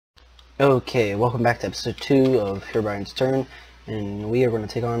Okay, welcome back to episode 2 of Herobrines' Turn, and we are going to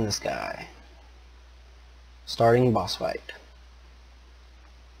take on this guy. Starting boss fight.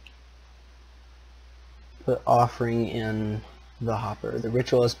 Put offering in the hopper. The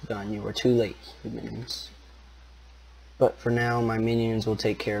ritual has begun. You are too late, humans. But for now, my minions will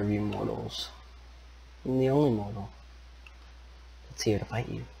take care of you mortals. I'm the only mortal that's here to fight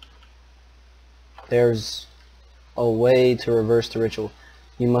you. There's a way to reverse the ritual.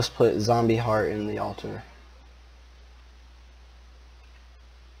 You must put zombie heart in the altar.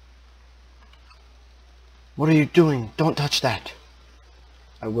 What are you doing? Don't touch that.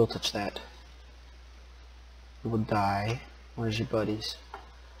 I will touch that. You will die. Where's your buddies?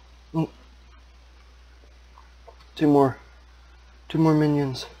 Oh. Two more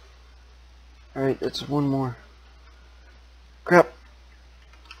minions. Alright, that's one more. Crap.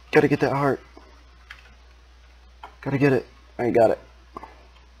 Gotta get that heart. Gotta get it. Alright, got it.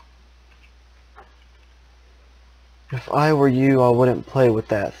 If I were you, I wouldn't play with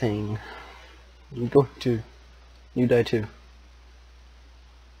that thing. I'm going to. You die too.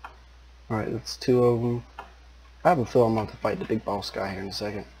 Alright, that's two of them. I have a feeling I'm going to fight the big boss guy here in a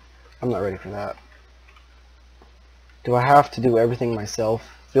second. I'm not ready for that. Do I have to do everything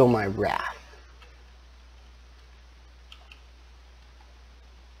myself? Feel my wrath.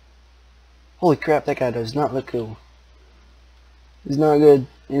 Holy crap, that guy does not look cool. He's not good.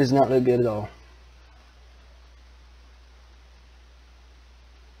 He does not look good at all.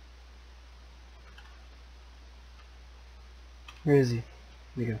 Where is he?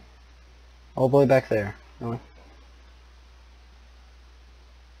 There you go. All the way back there. No.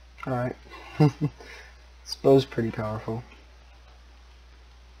 Alright. Suppose pretty powerful.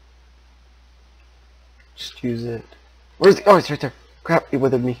 Just use it. Where's he? Oh, it's right there. Crap, he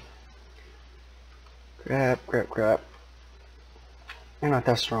withered me. Crap. You're not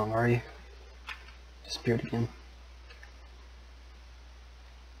that strong, are you? Disappeared again.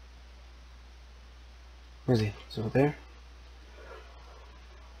 Where's he? He's over there.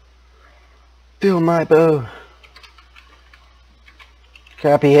 Feel my bow.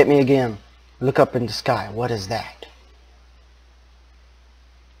 Crap, he hit me again. Look up in the sky. What is that?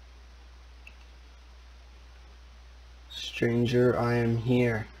 Stranger, I am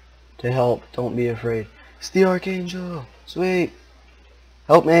here to help. Don't be afraid. It's the Archangel. Sweet.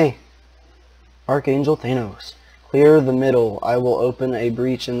 Help me. Archangel Thanos. Clear the middle. I will open a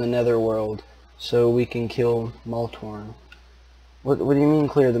breach in the netherworld so we can kill Maltorn. What do you mean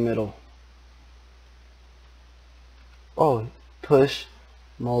clear the middle? Oh, push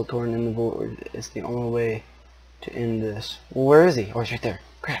Maltorn in the void. It's the only way to end this. Well, where is he? Oh, he's right there.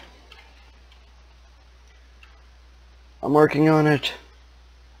 Crap. I'm working on it.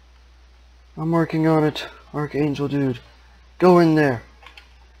 Archangel dude. Go in there.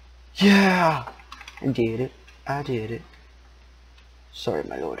 Yeah! I did it. Sorry,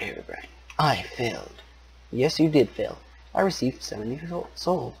 my Lord Herobrine. I failed. Yes, you did fail. I received 70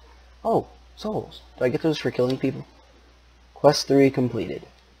 souls. Oh, souls. Do I get those for killing people? Quest 3 completed.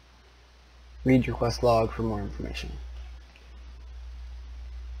 Read your quest log for more information.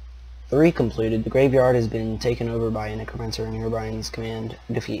 3 completed. The graveyard has been taken over by a necromancer in Herobrine's command.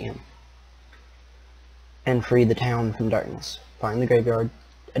 Defeat him. And free the town from darkness. Find the graveyard.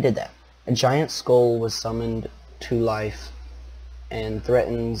 I did that. A giant skull was summoned to life and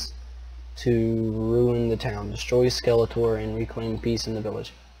threatens to ruin the town. Destroy Skeletor and reclaim peace in the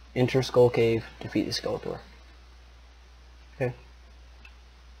village. Enter Skull Cave. Defeat the Skeletor. Okay.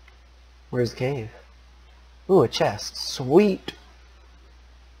 Where's the cave? Ooh, a chest. Sweet!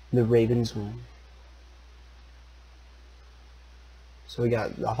 The Raven's Wing. So we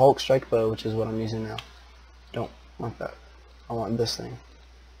got the Hulk Strike Bow, which is what I'm using now. Don't want that. I want this thing.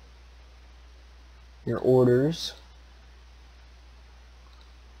 Your orders.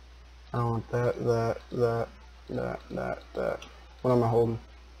 I don't want that. What am I holding?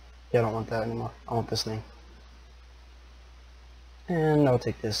 Yeah, I don't want that anymore. I want this thing. And I'll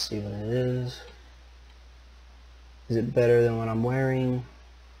take this, see what it is. Is it better than what I'm wearing?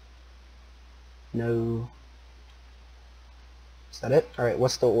 No. Is that it? Alright,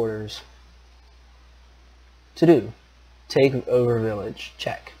 what's the orders? To do. Take over village.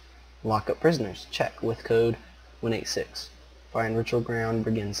 Check. Lock up prisoners. Check. With code 186. Find ritual ground.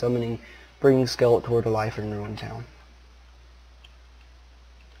 Begin summoning. Bring Skeletor to life in ruined town.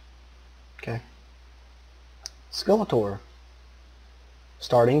 Okay. Skeletor.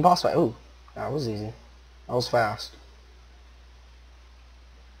 Starting boss fight. Ooh, that was easy. That was fast.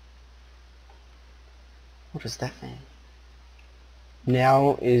 What is that thing?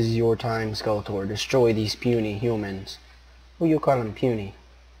 Now is your time, Skeletor. Destroy these puny humans. Oh, you call them puny.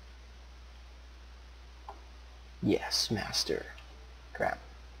 Yes, master. Crap.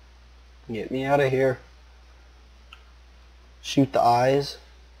 Get me out of here. Shoot the eyes.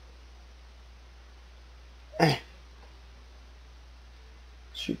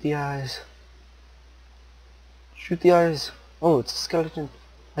 Shoot the eyes. Shoot the eyes. Oh, it's a skeleton.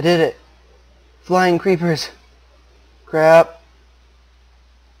 I did it. Flying creepers. Crap.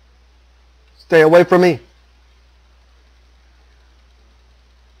 Stay away from me.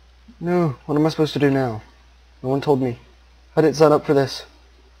 No, what am I supposed to do now? No one told me. I didn't sign up for this.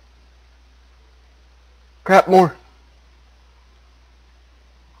 Crap, more.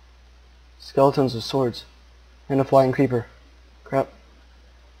 Skeletons with swords. And a flying creeper. Crap.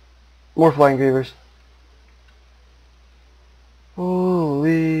 More flying creepers.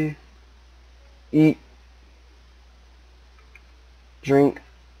 Holy. Eat. Drink.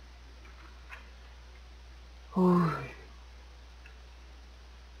 Holy.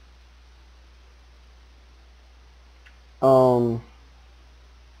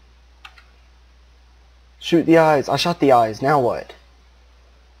 Shoot the eyes. I shot the eyes. Now what?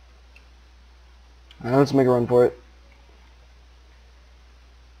 Let's make a run for it.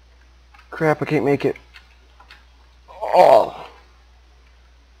 Crap, I can't make it. Oh!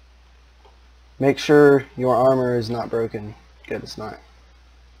 Make sure your armor is not broken. Good, it's not.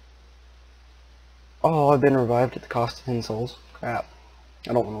 Oh, I've been revived at the cost of 10 souls. Crap.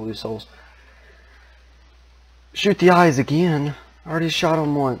 I don't want to lose souls. Shoot the eyes again. I already shot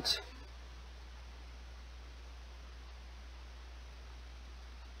them once.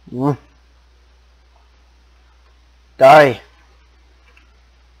 Die.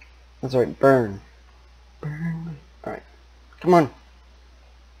 That's right, burn. Burn. Alright. Come on.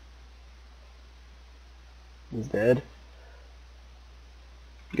 He's dead.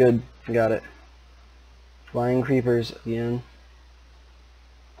 Good. Got it. Flying creepers again.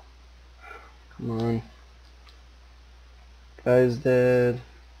 Come on. Guy's dead.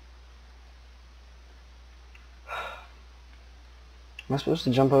 Am I supposed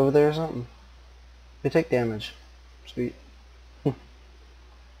to jump over there or something? They take damage. Sweet. I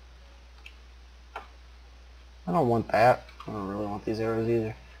don't want that. I don't really want these arrows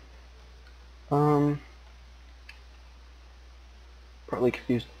either. Partly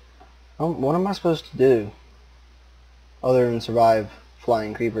confused. What am I supposed to do other than survive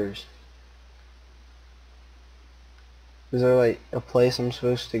flying creepers? Is there like a place I'm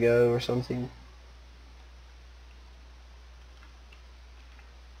supposed to go or something?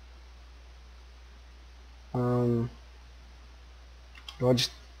 Do I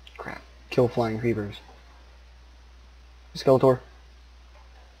just crap kill flying creepers? Skeletor.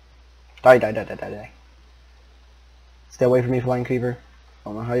 Die, die, die, die, die, die. Stay away from me, flying creeper. I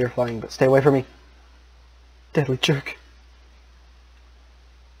don't know how you're flying, but stay away from me. Deadly jerk.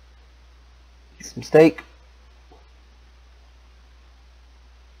 Eat some steak.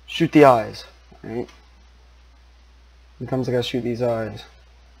 Shoot the eyes. Alright. Sometimes I gotta shoot these eyes.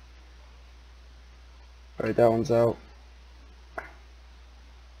 Alright, that one's out.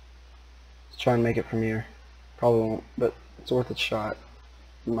 Let's try and make it from here. Probably won't, but it's worth a shot,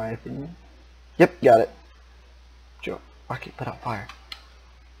 in my opinion. Yep, got it. Joe, I can't put out fire.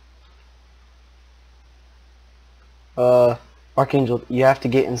 Archangel, you have to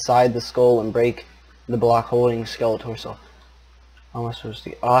get inside the skull and break the block holding Skeletor. So, how am I supposed to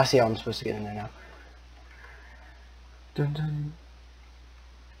get? Oh, I see how I'm supposed to get in there now. Dun dun.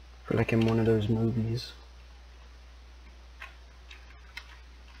 For like in one of those movies.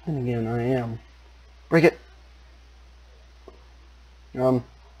 And again, I am. Break it. You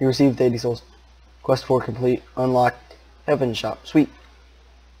received 80 souls. Quest 4 complete. Unlocked. Heaven shop. Sweet.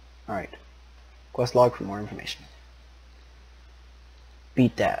 Alright. Quest log for more information.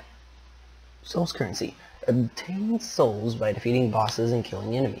 Beat that. Souls currency. Obtain souls by defeating bosses and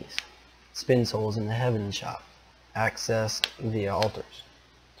killing enemies. Spend souls in the Heaven shop. Accessed via altars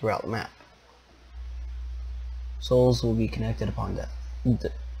throughout the map. Souls will be connected upon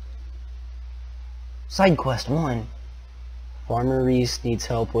death. Side quest 1. Farmer Reese needs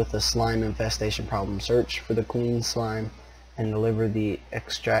help with a slime infestation problem. Search for the queen slime and deliver the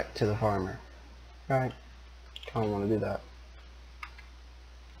extract to the farmer. Alright. I don't want to do that.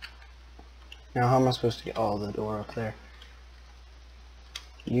 Now how am I supposed to get the door up there?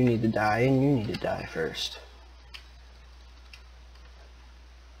 You need to die and you need to die first.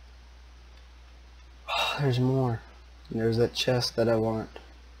 There's more. And there's that chest that I want.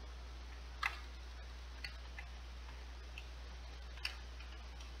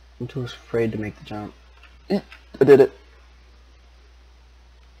 I'm too afraid to make the jump. I did it.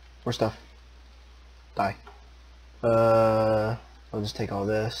 More stuff. Die. I'll just take all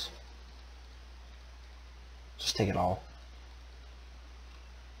this. Just take it all.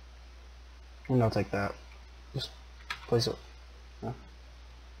 And I'll take that. Just place it. No.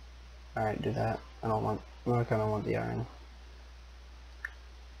 Alright, do that. I don't want... I kinda want the iron.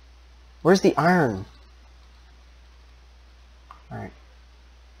 Where's the iron? Alright.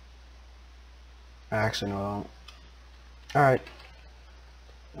 Actually, no, I don't. Alright.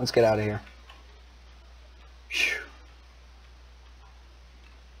 Let's get out of here. Phew.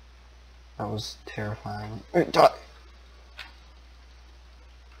 That was terrifying. That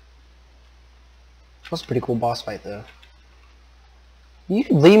was a pretty cool boss fight, though. You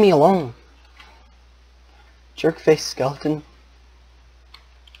can leave me alone. Jerk-face skeleton.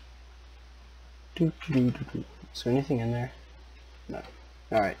 Is there anything in there? No.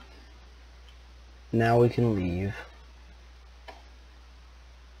 Alright. Now we can leave.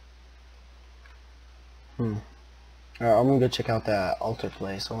 Alright, I'm gonna go check out that altar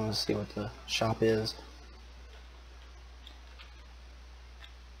place. I want to see what the shop is.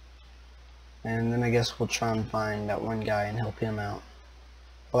 And then I guess we'll try and find that one guy and help him out.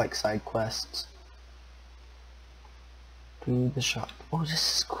 I like side quests. To the shop. Oh,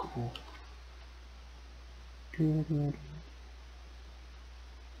 this is cool.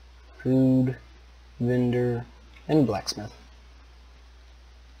 Food, vendor, and blacksmith.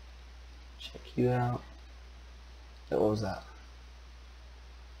 Check you out. What was that?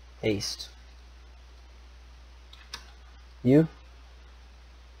 Haste. You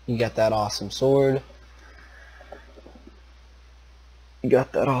got that awesome sword. You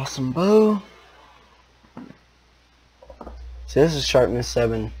got that awesome bow. See, this is sharpness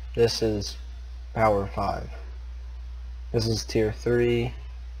 7. This is power 5. This is tier 3.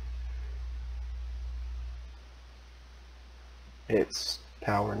 It's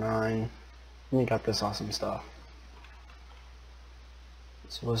power 9. And you got this awesome stuff.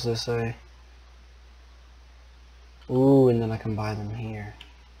 So what's this say? Ooh, and then I can buy them here.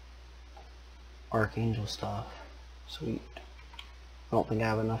 Archangel stuff. Sweet. I don't think I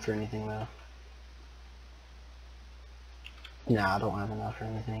have enough for anything though. Nah, I don't have enough for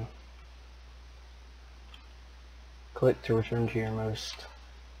anything. Click to return to your most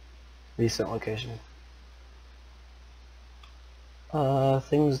recent location.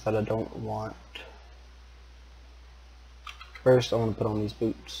 Things that I don't want. First, I want to put on these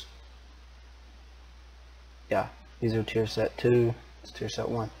boots. Yeah, these are tier set 2. It's tier set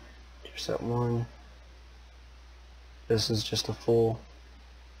 1. Tier set 1. This is just a full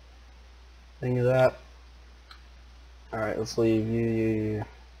thing of that. Alright, let's leave you.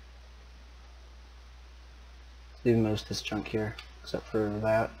 Leave most of this junk here, except for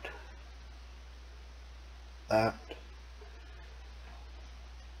that.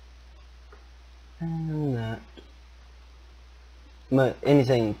 And that. But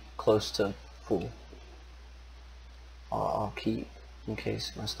anything close to full, I'll keep in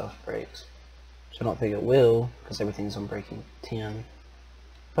case my stuff breaks. So I don't think it will, because everything's on breaking 10.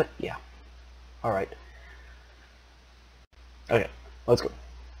 But yeah. Alright. Okay, let's go.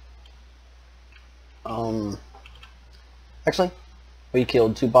 Actually, we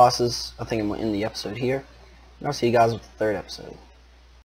killed 2 bosses. I think I'm going to end the episode here. And I'll see you guys with the 3rd episode.